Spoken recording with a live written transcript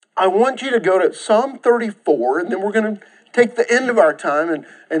I want you to go to Psalm 34, and then we're going to take the end of our time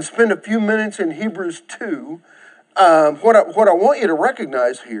and spend a few minutes in Hebrews 2. What I want you to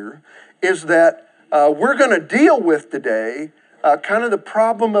recognize here is that we're going to deal with today kind of the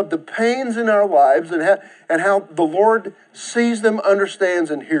problem of the pains in our lives and how the Lord sees them,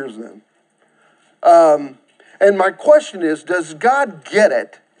 understands, and hears them. And my question is, does God get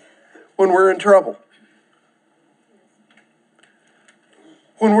it when we're in trouble?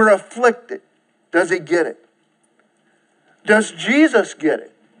 When we're afflicted, does he get it? Does Jesus get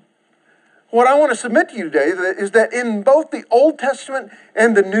it? What I want to submit to you today is that in both the Old Testament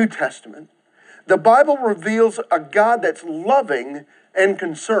and the New Testament, the Bible reveals a God that's loving and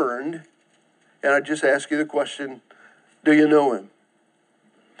concerned. And I just ask you the question, do you know him?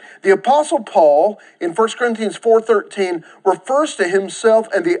 The Apostle Paul in 1 Corinthians 4:13 refers to himself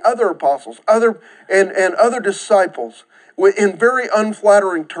and the other apostles, and other disciples in very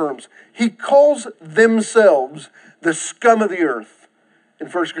unflattering terms. He calls themselves the scum of the earth in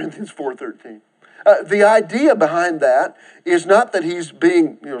 1 Corinthians 4:13. The idea behind that is not that he's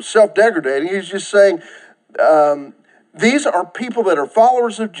being self-degradating. He's just saying these are people that are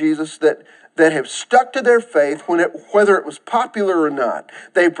followers of Jesus that have stuck to their faith whether it was popular or not.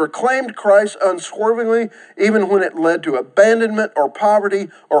 They proclaimed Christ unswervingly even when it led to abandonment or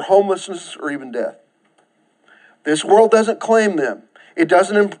poverty or homelessness or even death. This world doesn't claim them. It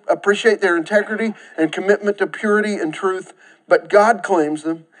doesn't appreciate their integrity and commitment to purity and truth, but God claims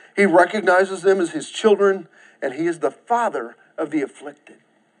them. He recognizes them as his children, and he is the father of the afflicted.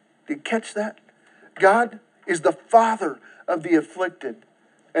 Did you catch that? God is the father of the afflicted,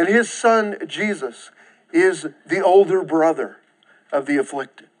 and his son, Jesus, is the older brother of the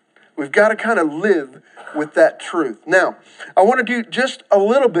afflicted. We've got to kind of live with that truth. Now, I want to do just a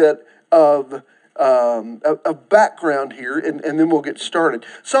little bit of background here, and then we'll get started.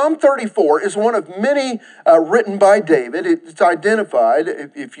 Psalm 34 is one of many written by David. It's identified,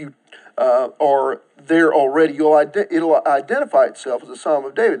 if you are there already, it'll identify itself as a Psalm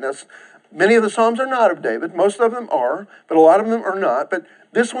of David. Now, many of the Psalms are not of David. Most of them are, but a lot of them are not. But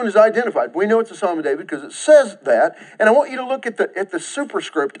this one is identified. We know it's a Psalm of David because it says that. And I want you to look at the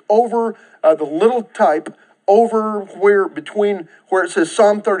superscript over the little type over between where it says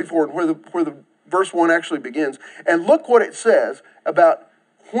Psalm 34 and where the verse 1 actually begins. And look what it says about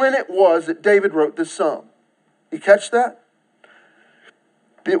when it was that David wrote this psalm. You catch that?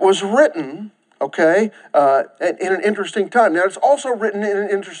 It was written, in an interesting time. Now, it's also written in an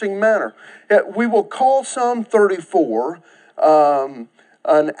interesting manner. We will call Psalm 34 an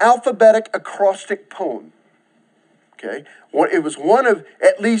alphabetic acrostic poem. Okay? It was one of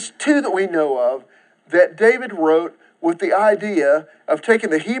at least two that we know of that David wrote with the idea of taking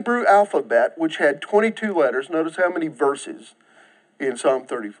the Hebrew alphabet, which had 22 letters. Notice how many verses in Psalm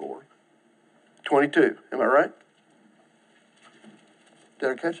 34. 22. Am I right? Did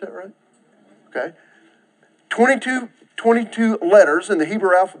I catch that right? Okay. 22 letters in the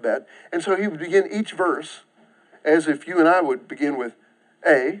Hebrew alphabet. And so he would begin each verse as if you and I would begin with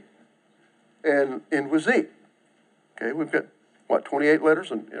A and end with Z. Okay, we've got 28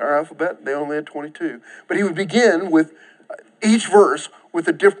 letters in our alphabet? They only had 22. But he would begin with each verse with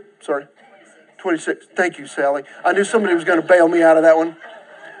a different, 26. Thank you, Sally. I knew somebody was going to bail me out of that one.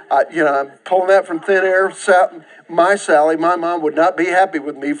 I'm pulling that from thin air. Sally, my mom would not be happy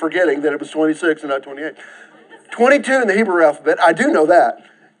with me forgetting that it was 26 and not 28. 22 in the Hebrew alphabet, I do know that.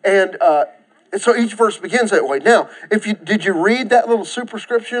 And so each verse begins that way. Now, did you read that little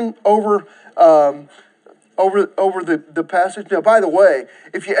superscription over the passage? Now, by the way,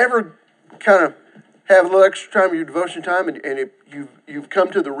 if you ever kind of have a little extra time in your devotion time and you've come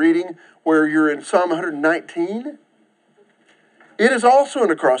to the reading where you're in Psalm 119, it is also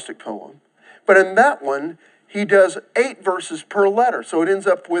an acrostic poem. But in that one, he does 8 verses per letter. So it ends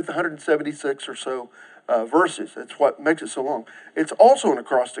up with 176 or so verses. That's what makes it so long. It's also an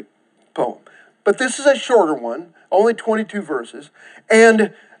acrostic poem. But this is a shorter one, only 22 verses.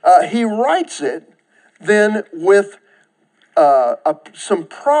 And he writes it then with some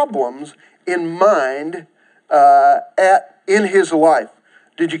problems in mind in his life.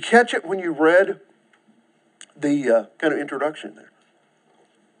 Did you catch it when you read the kind of introduction there?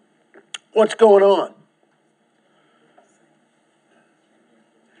 What's going on?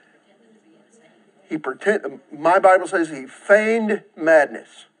 My Bible says he feigned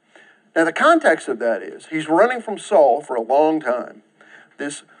madness. Now the context of that is he's running from Saul for a long time.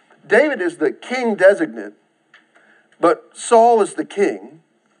 David is the king designate, but Saul is the king.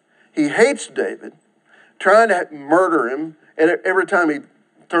 He hates David, trying to murder him every time he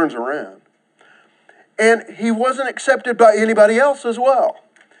turns around. And he wasn't accepted by anybody else as well.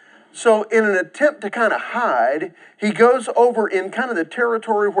 So in an attempt to kind of hide, he goes over in kind of the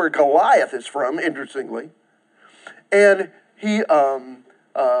territory where Goliath is from, interestingly. And he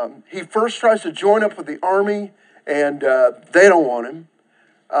first tries to join up with the army, and they don't want him.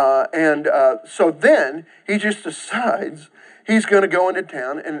 So then he just decides he's going to go into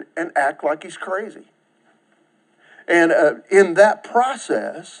town and act like he's crazy. And in that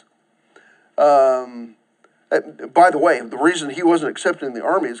process, by the way, the reason he wasn't accepted in the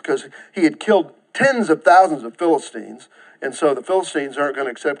army is because he had killed tens of thousands of Philistines. And so the Philistines aren't going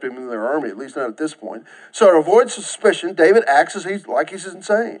to accept him in their army, at least not at this point. So to avoid suspicion, David acts as like he's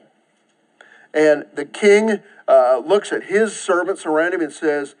insane. And the king looks at his servants around him and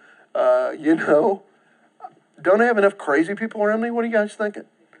says, don't I have enough crazy people around me? What are you guys thinking?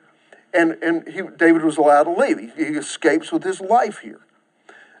 And David was allowed to leave. He escapes with his life here.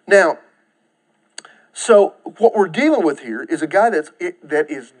 Now, so what we're dealing with here is a guy that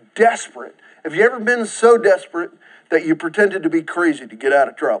is desperate. Have you ever been so desperate that you pretended to be crazy to get out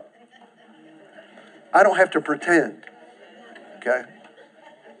of trouble? I don't have to pretend. Okay?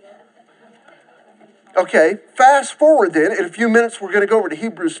 Okay, fast forward then. In a few minutes, we're going to go over to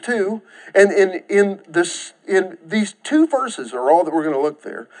Hebrews 2. And in these two verses are all that we're going to look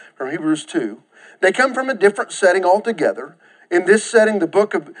there from Hebrews 2. They come from a different setting altogether. In this setting, the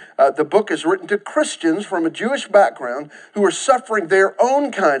book is written to Christians from a Jewish background who are suffering their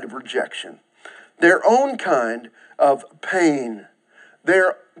own kind of rejection, their own kind of pain,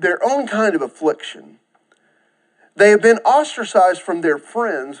 their own kind of affliction. They have been ostracized from their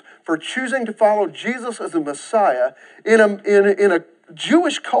friends for choosing to follow Jesus as the Messiah in a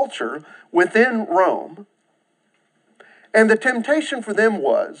Jewish culture within Rome. And the temptation for them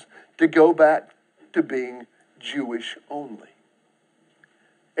was to go back to being Jewish only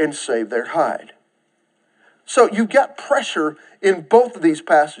and save their hide. So you've got pressure in both of these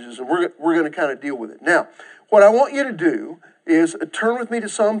passages, and we're going to kind of deal with it. Now, what I want you to do is turn with me to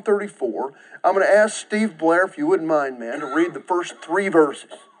Psalm 34. I'm going to ask Steve Blair, if you wouldn't mind, man, to read the first 3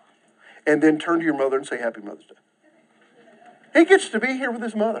 verses, and then turn to your mother and say Happy Mother's Day. He gets to be here with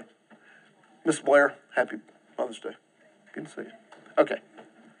his mother. Miss Blair, Happy Mother's Day. Good to see you. Okay.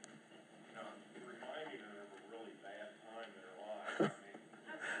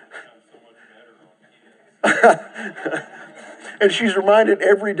 And she's reminded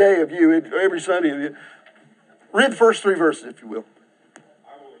every day of you, every Sunday of you. Read the first 3 verses, if you will.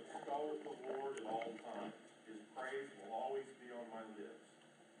 I will extol the Lord at all times. His praise will always be on my lips.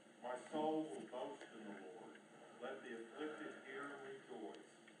 My soul will boast in the Lord. Let the afflicted hear and rejoice.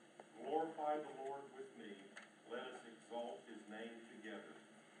 Glorify the Lord with me. Let us exalt his name together.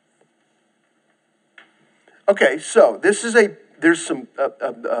 Okay, so there's a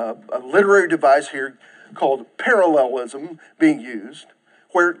literary device here called parallelism being used,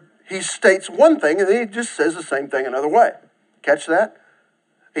 where he states one thing and then he just says the same thing another way. Catch that?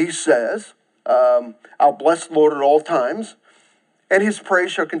 He says, I'll bless the Lord at all times, and his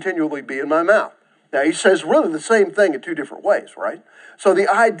praise shall continually be in my mouth. Now, he says really the same thing in 2 different ways, right? So the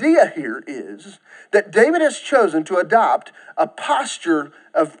idea here is that David has chosen to adopt a posture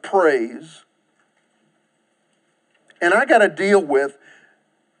of praise. And I got to deal with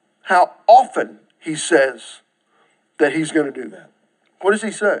how often he says that he's going to do that. What does he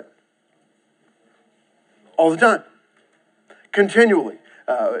say? All the time. Continually.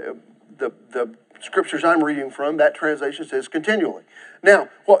 The scriptures I'm reading from, that translation says continually. Now,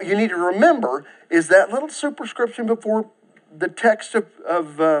 what you need to remember is that little superscription before the text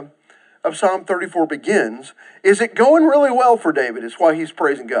of Psalm 34 begins. Is it going really well for David? Is why he's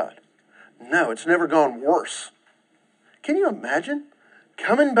praising God. No, it's never gone worse. Can you imagine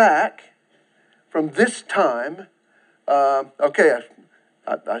coming back from this time?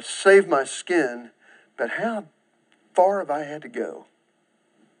 I saved my skin, but how far have I had to go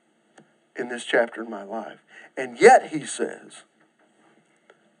in this chapter in my life? And yet, he says,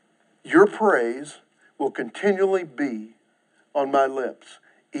 your praise will continually be on my lips,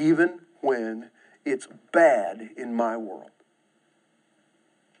 even when it's bad in my world.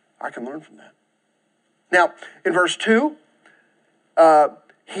 I can learn from that. Now, in verse 2,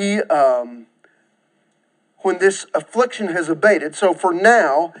 when this affliction has abated, so for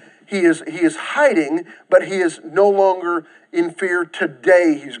now, he is hiding, but he is no longer in fear.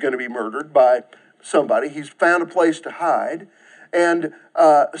 Today he's going to be murdered by somebody. He's found a place to hide. And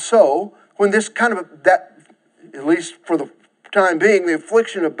so when this kind of, at least for the time being, the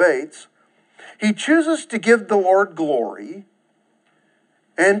affliction abates, he chooses to give the Lord glory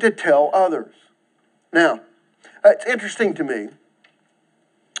and to tell others. Now, it's interesting to me.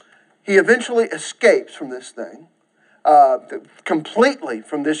 He eventually escapes from this thing. completely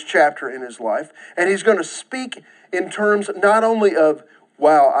from this chapter in his life. And he's going to speak in terms not only of,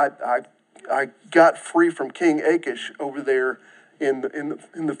 wow, I got free from King Achish over there in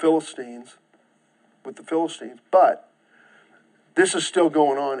the Philistines, with the Philistines, but this is still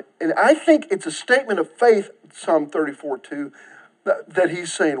going on. And I think it's a statement of faith, Psalm 34:2, that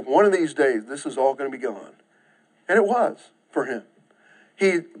he's saying, one of these days, this is all going to be gone. And it was for him.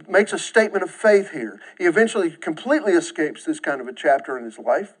 He makes a statement of faith here. He eventually completely escapes this kind of a chapter in his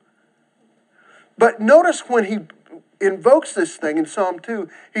life. But notice when he invokes this thing in Psalm 2,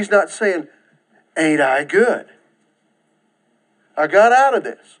 he's not saying, ain't I good? I got out of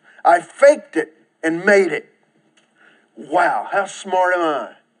this. I faked it and made it. Wow, how smart am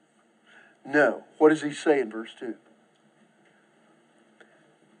I? No. What does he say in verse 2?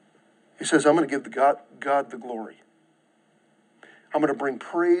 He says, I'm going to give God the glory. I'm going to bring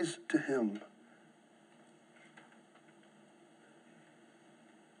praise to him.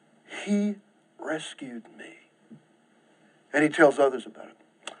 He rescued me. And he tells others about it.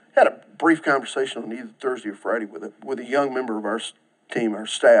 I had a brief conversation on either Thursday or Friday with a young member of our team, our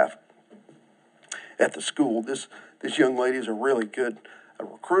staff, at the school. This young lady is a really good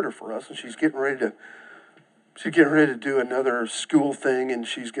recruiter for us, and she's getting ready to do another school thing, and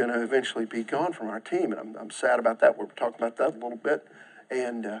she's going to eventually be gone from our team. And I'm sad about that. We were talking about that a little bit.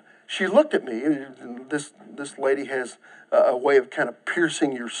 And she looked at me. And this lady has a way of kind of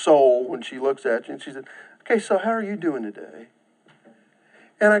piercing your soul when she looks at you. And she said, okay, so how are you doing today?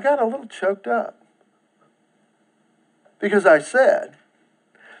 And I got a little choked up. Because I said,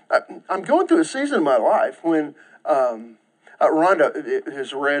 I'm going through a season in my life when Rhonda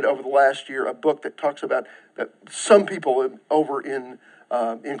has read over the last year a book that talks about that some people over in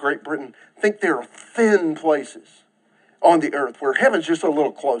Great Britain think there are thin places on the earth where heaven's just a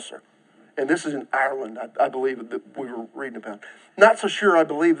little closer. And this is in Ireland, I believe, that we were reading about. Not so sure I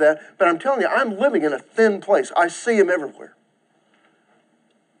believe that, but I'm telling you, I'm living in a thin place. I see him everywhere.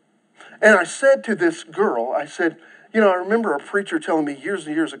 And I said to this girl, I said, you know, I remember a preacher telling me years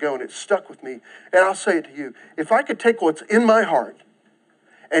and years ago, and it stuck with me, and I'll say it to you. If I could take what's in my heart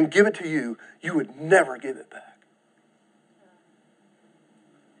and give it to you, you would never give it back.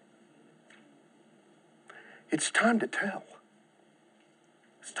 It's time to tell.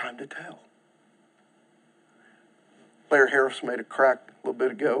 It's time to tell. Larry Harris made a crack a little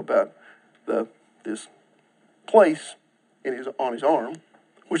bit ago about this place on his arm,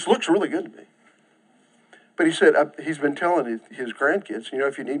 which looks really good to me. But he said he's been telling his grandkids, you know,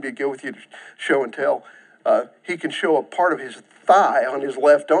 if you need me to go with you to show and tell, he can show a part of his thigh on his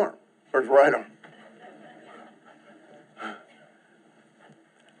left arm, or his right arm.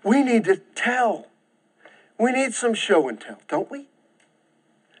 We need to tell. We need some show and tell, don't we?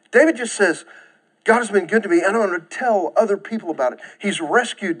 David just says, God has been good to me, and I'm going to tell other people about it. He's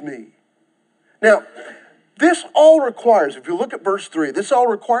rescued me. Now, this all requires, if you look at verse 3, this all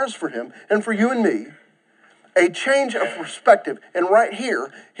requires for him and for you and me a change of perspective. And right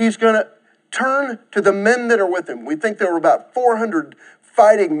here, he's going to turn to the men that are with him. We think there were about 400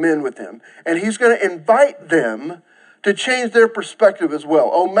 fighting men with him. And he's going to invite them to change their perspective as well.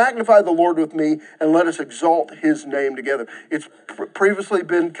 Oh, magnify the Lord with me, and let us exalt his name together. It's previously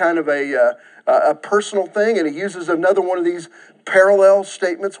been kind of a personal thing, and he uses another one of these parallel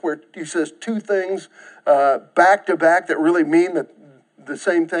statements where he says two things back to back that really mean the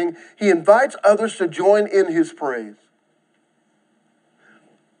same thing. He invites others to join in his praise.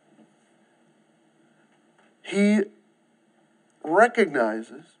 He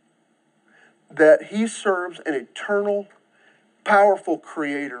recognizes that he serves an eternal, powerful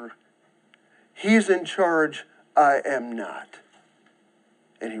creator. He's in charge, I am not.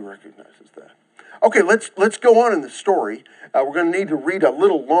 And he recognizes that. Okay, let's go on in the story. We're going to need to read a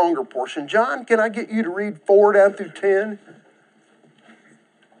little longer portion. John, can I get you to read 4 down through 10?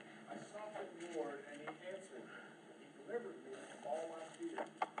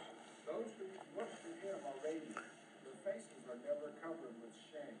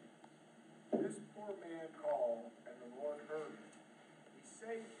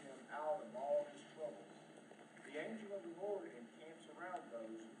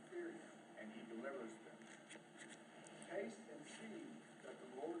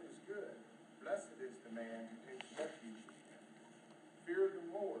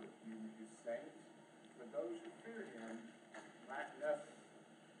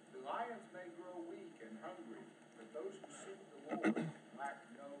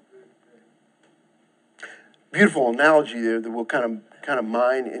 Beautiful analogy there that we'll kind of kind of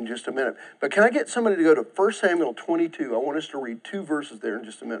mine in just a minute. But can I get somebody to go to 1 Samuel 22? I want us to read 2 verses there in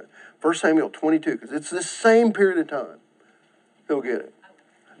just a minute. 1 Samuel 22, because it's this same period of time. They'll get it.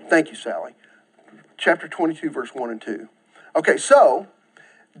 Thank you, Sally. Chapter 22, verse 1 and 2. Okay, so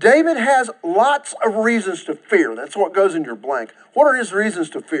David has lots of reasons to fear. That's what goes in your blank. What are his reasons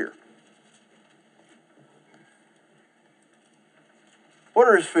to fear? What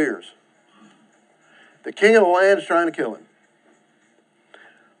are his fears? The king of the land is trying to kill him.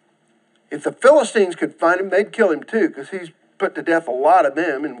 If the Philistines could find him, they'd kill him too, because he's put to death a lot of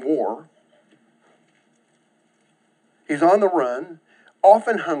them in war. He's on the run,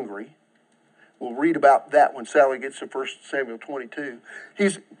 often hungry. We'll read about that when Sally gets to 1 Samuel 22.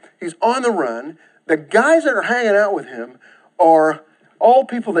 He's on the run. The guys that are hanging out with him are all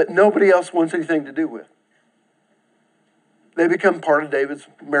people that nobody else wants anything to do with. They become part of David's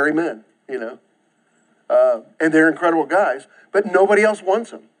merry men, and they're incredible guys, but nobody else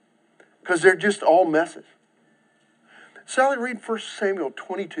wants them because they're just all messes. Sally, read 1 Samuel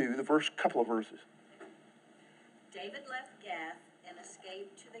 22, the first couple of verses. David left Gath and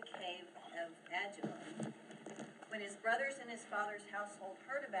escaped to the cave of Adullam. When his brothers and his father's household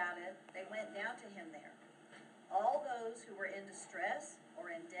heard about it, they went down to him there. All those who were in distress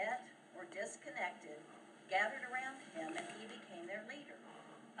or in debt or disconnected gathered around him, and he became their leader.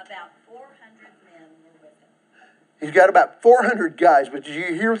 About 400 men were with him. He's got about 400 guys, but did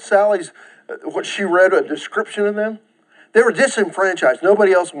you hear Sally's, what she read, a description of them? They were disenfranchised.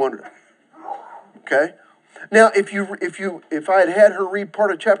 Nobody else wanted them. Okay? Now, if I had her read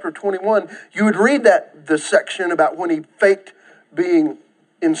part of chapter 21, you would read the section about when he faked being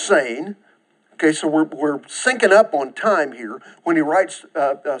insane. Okay, so we're syncing up on time here when he writes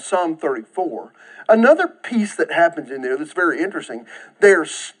Psalm 34. Another piece that happens in there that's very interesting, they're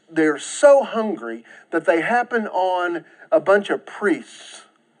so hungry that they happen on a bunch of priests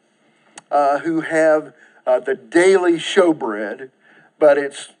who have the daily showbread, but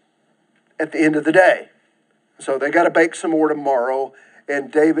it's at the end of the day. So they got to bake some more tomorrow,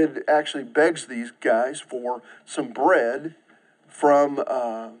 and David actually begs these guys for some bread from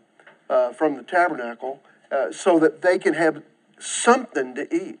the tabernacle so that they can have something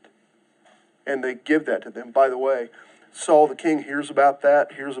to eat. And they give that to them. By the way, Saul the king hears about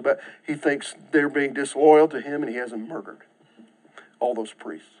that, he thinks they're being disloyal to him, and he has them murdered. All those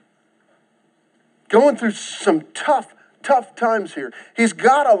priests. Going through some tough times here. He's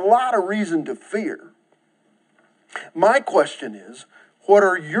got a lot of reason to fear. My question is, what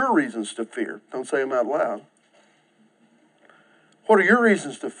are your reasons to fear? Don't say them out loud. What are your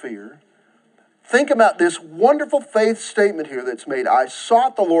reasons to fear? Think about this wonderful faith statement here that's made. I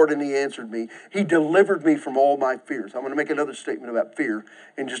sought the Lord and he answered me. He delivered me from all my fears. I'm going to make another statement about fear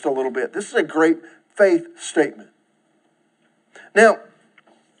in just a little bit. This is a great faith statement. Now,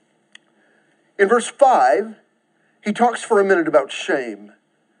 in verse 5, he talks for a minute about shame.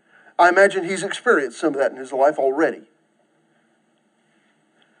 I imagine he's experienced some of that in his life already.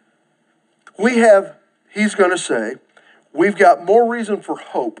 He's going to say, we've got more reason for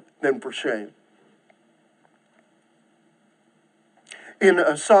hope than for shame. In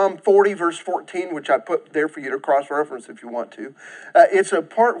Psalm 40, verse 14, which I put there for you to cross-reference if you want to, it's a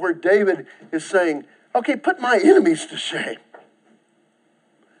part where David is saying, okay, put my enemies to shame.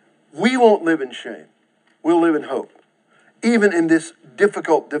 We won't live in shame. We'll live in hope, even in this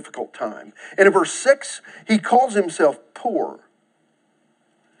difficult time. And in verse 6, he calls himself poor.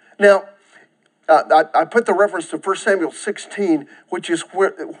 Now, I put the reference to 1 Samuel 16, which is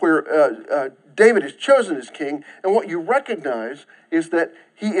where David is chosen as king. And what you recognize is that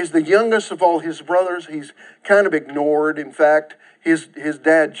he is the youngest of all his brothers. He's kind of ignored. In fact, his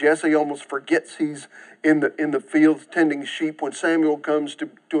dad, Jesse, almost forgets he's in the fields tending sheep when Samuel comes to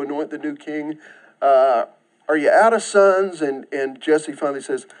anoint the new king. Are you out of sons? And Jesse finally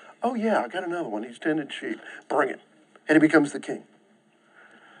says, oh yeah, I got another one. He's tending sheep. Bring it. And he becomes the king.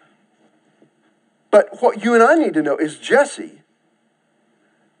 But what you and I need to know is Jesse,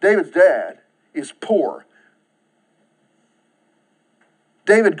 David's dad, is poor.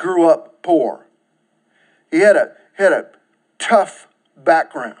 David grew up poor. He had a tough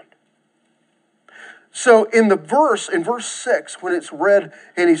background. So in verse 6, when it's read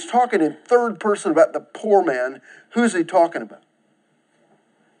and he's talking in third person about the poor man, who's he talking about?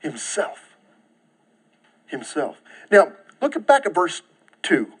 Himself. Now, look back at verse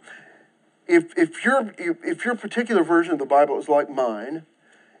 2. If your particular version of the Bible is like mine,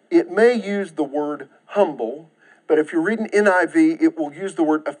 it may use the word humble, but if you're reading NIV, it will use the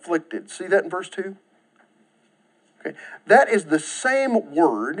word afflicted. See that in verse 2? Okay. That is the same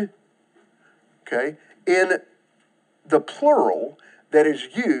word, okay, in the plural that is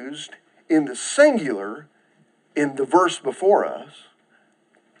used in the singular in the verse before us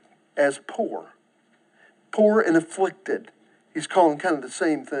as poor. Poor and afflicted. He's calling kind of the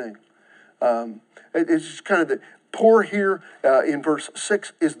same thing. It's just kind of the poor here in verse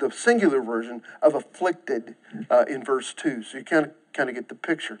 6 is the singular version of afflicted in verse 2. So you kind of get the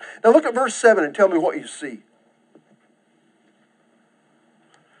picture. Now look at verse 7 and tell me what you see.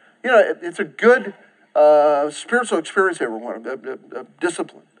 You know, it's a good spiritual experience, everyone, a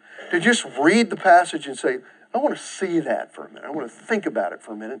discipline. To just read the passage and say, I want to see that for a minute. I want to think about it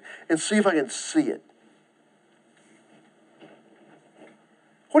for a minute and see if I can see it.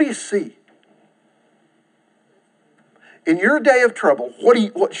 What do you see? In your day of trouble,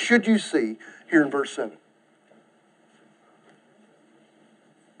 what should you see here in verse 7?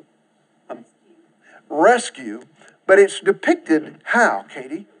 Rescue, but it's depicted how,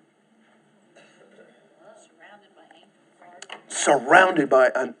 Katie? Surrounded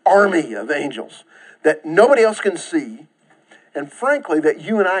by an army of angels that nobody else can see, and frankly, that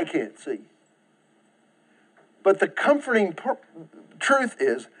you and I can't see. But the comforting truth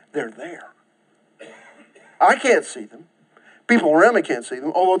is, they're there. I can't see them. People around me can't see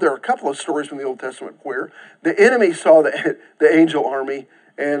them, although there are a couple of stories from the Old Testament where the enemy saw the angel army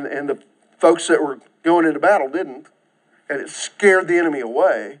and the folks that were going into battle didn't, and it scared the enemy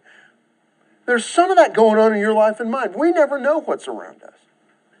away. There's some of that going on in your life and mine. We never know what's around us.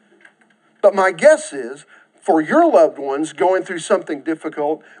 But my guess is, for your loved ones going through something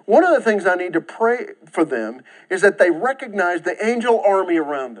difficult, one of the things I need to pray for them is that they recognize the angel army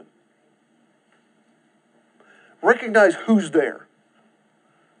around them. Recognize who's there.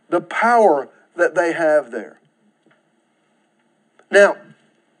 The power that they have there. Now,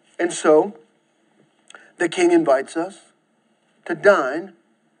 and so, the king invites us to dine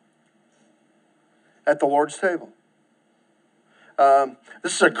at the Lord's table.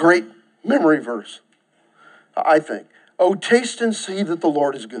 This is a great memory verse, I think. Oh, taste and see that the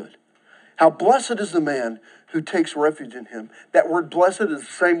Lord is good. How blessed is the man who takes refuge in him. That word blessed is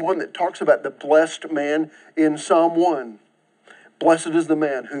the same one that talks about the blessed man in Psalm 1. Blessed is the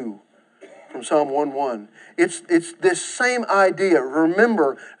man who, from Psalm 1:1. It's this same idea.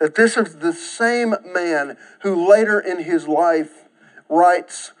 Remember that this is the same man who later in his life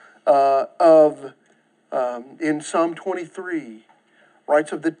writes in Psalm 23,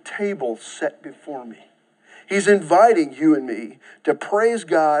 writes of the table set before me. He's inviting you and me to praise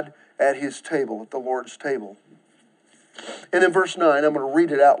God at his table, at the Lord's table. And in verse 9, I'm going to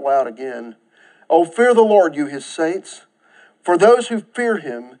read it out loud again. Oh, fear the Lord, you his saints. For those who fear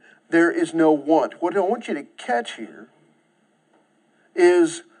him, there is no want. What I want you to catch here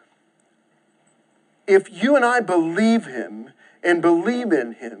is if you and I believe him and believe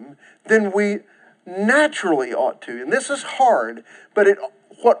in him, then we naturally ought to, and this is hard, but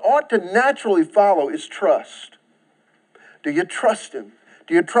what ought to naturally follow is trust. Do you trust him?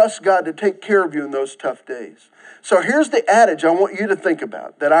 Do you trust God to take care of you in those tough days? So here's the adage I want you to think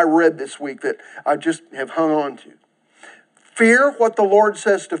about that I read this week that I just have hung on to. Fear what the Lord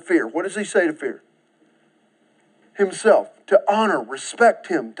says to fear. What does he say to fear? Himself. To honor, respect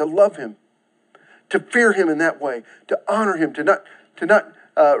him, to love him, to fear him in that way, to honor him, to not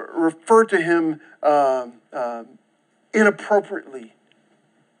refer to him inappropriately.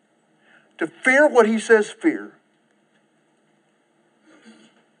 To fear what he says fear.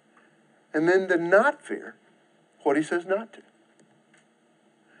 And then to not fear what he says not to.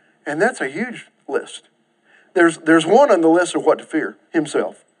 And that's a huge list. There's one on the list of what to fear,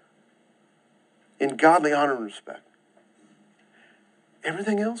 himself. In godly honor and respect.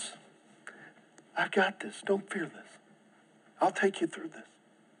 Everything else, I've got this. Don't fear this. I'll take you through this.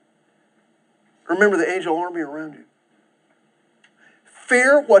 Remember the angel army around you.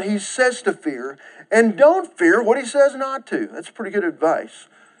 Fear what he says to fear, and don't fear what he says not to. That's pretty good advice.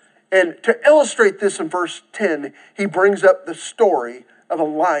 And to illustrate this in verse 10, he brings up the story of a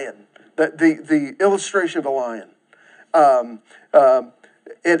lion, the illustration of a lion. And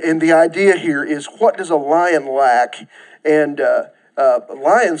the idea here is, what does a lion lack? And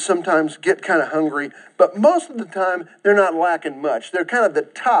lions sometimes get kind of hungry, but most of the time they're not lacking much. They're kind of the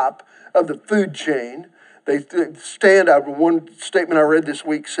top of the food chain. They stand, one statement I read this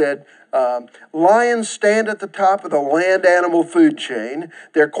week said, lions stand at the top of the land animal food chain.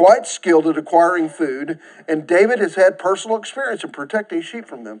 They're quite skilled at acquiring food, and David has had personal experience in protecting sheep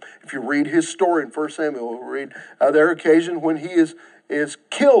from them. If you read his story in 1 Samuel, we'll read there are occasions when he is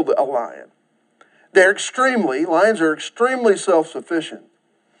killed a lion. Lions are extremely self-sufficient.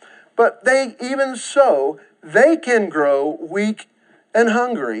 But even so, they can grow weak and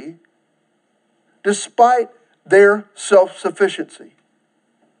hungry despite their self-sufficiency.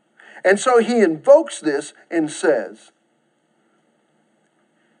 And so he invokes this and says,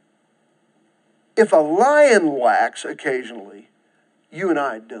 if a lion lacks occasionally, you and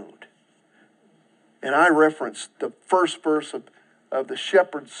I don't. And I reference the first verse of the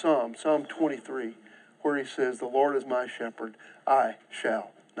shepherd's psalm, Psalm 23, where he says, the Lord is my shepherd, I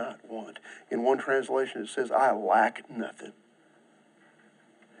shall not want. In one translation it says, I lack nothing.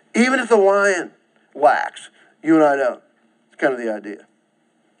 Even if the lion lacks, you and I don't. It's kind of the idea.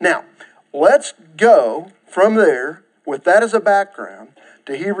 Now, let's go from there, with that as a background,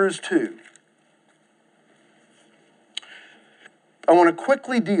 to Hebrews 2. I want to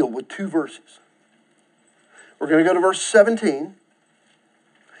quickly deal with two verses. We're going to go to verse 17.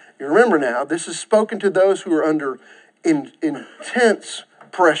 You remember now, this is spoken to those who are under intense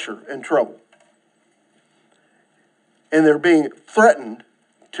pressure and trouble. And they're being threatened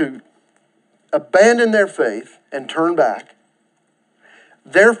to abandon their faith and turn back.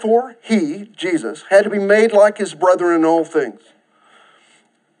 Therefore, he, Jesus, had to be made like his brethren in all things,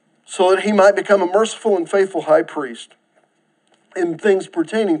 so that he might become a merciful and faithful high priest in things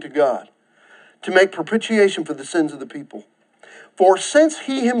pertaining to God, to make propitiation for the sins of the people. For since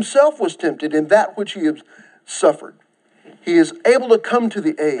he himself was tempted in that which he has suffered, he is able to come to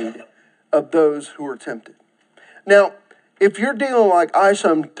the aid of those who are tempted. Now, if you're dealing like I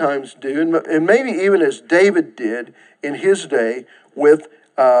sometimes do, and maybe even as David did in his day with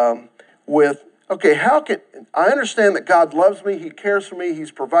okay, how can, I understand that God loves me, he cares for me,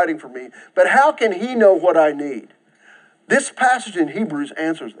 he's providing for me, but how can he know what I need? This passage in Hebrews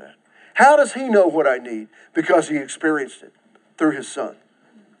answers that. How does he know what I need? Because he experienced it through his son.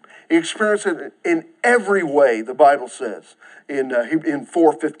 He experienced it in every way, the Bible says in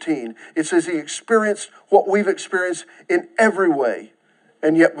 4:15. It says he experienced what we've experienced in every way,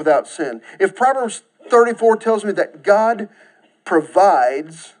 and yet without sin. If Proverbs 34 tells me that God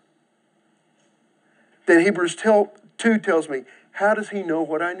provides, then Hebrews 2 tells me, how does he know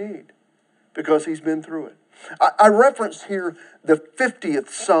what I need? Because he's been through it. I referenced here the 50th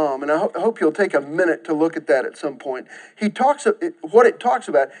Psalm, and I hope you'll take a minute to look at that at some point. He talks what it talks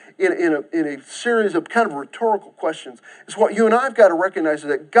about in a series of kind of rhetorical questions is what you and I have got to recognize is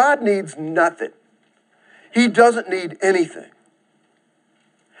that God needs nothing. He doesn't need anything.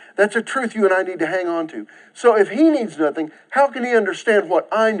 That's a truth you and I need to hang on to. So if he needs nothing, how can he understand what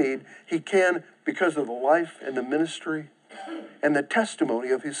I need? He can because of the life and the ministry and the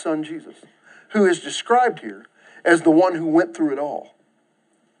testimony of his son Jesus, who is described here as the one who went through it all.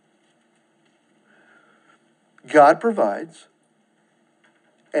 God provides,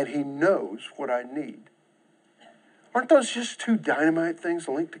 and he knows what I need. Aren't those just two dynamite things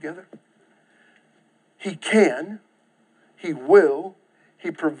linked together? He can, he will, he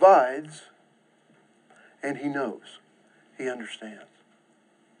provides, and he knows. He understands.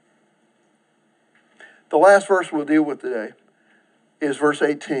 The last verse we'll deal with today is verse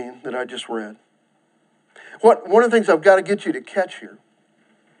 18 that I just read. One of the things I've got to get you to catch here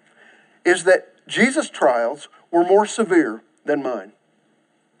is that Jesus' trials were more severe than mine.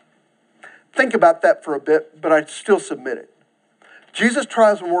 Think about that for a bit, but I still submit it. Jesus'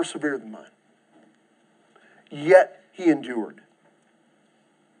 trials were more severe than mine. Yet he endured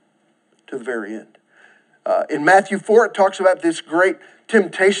to the very end. In Matthew 4, it talks about this great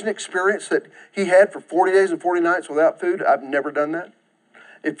temptation experience that he had for 40 days and 40 nights without food. I've never done that.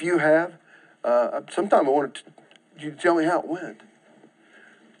 If you have, sometime I want you to tell me how it went.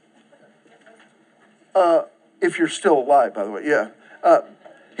 If you're still alive, by the way, yeah.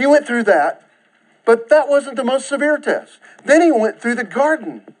 He went through that, but that wasn't the most severe test. Then he went through the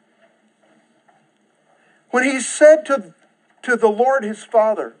garden. When he said to the Lord his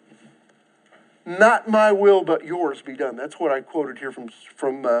Father, not my will but yours be done. That's what I quoted here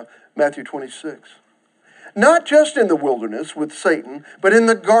from Matthew 26. Not just in the wilderness with Satan, but in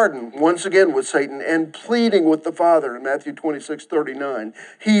the garden, once again with Satan, and pleading with the Father in Matthew 26:39.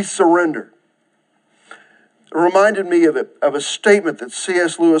 He surrendered. It reminded me of a statement that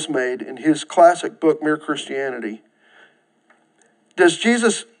C.S. Lewis made in his classic book, Mere Christianity. Does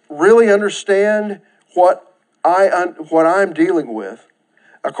Jesus really understand what I'm dealing with?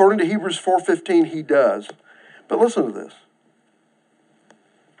 According to Hebrews 4:15, he does. But listen to this.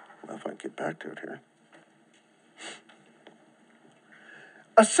 If I can get back to it here.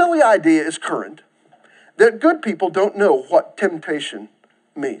 A silly idea is current that good people don't know what temptation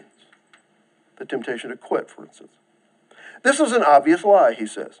means. The temptation to quit, for instance. This is an obvious lie, he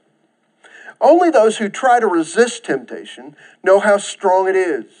says. Only those who try to resist temptation know how strong it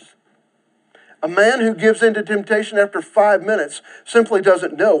is. A man who gives in to temptation after 5 minutes simply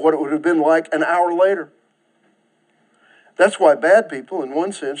doesn't know what it would have been like an hour later. That's why bad people, in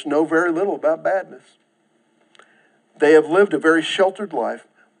one sense, know very little about badness. They have lived a very sheltered life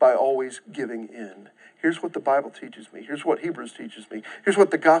by always giving in. Here's what the Bible teaches me. Here's what Hebrews teaches me. Here's what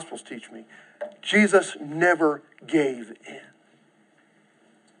the Gospels teach me. Jesus never gave in.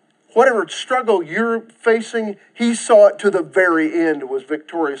 Whatever struggle you're facing, he saw it to the very end and was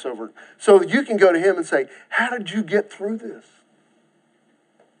victorious over it. So you can go to him and say, how did you get through this?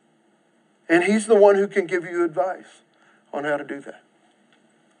 And he's the one who can give you advice on how to do that.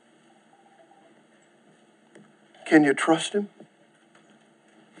 Can you trust him?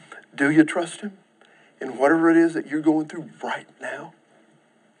 Do you trust him in whatever it is that you're going through right now?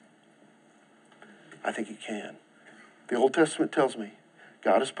 I think you can. The Old Testament tells me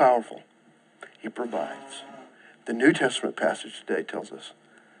God is powerful. He provides. The New Testament passage today tells us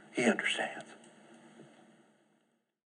he understands.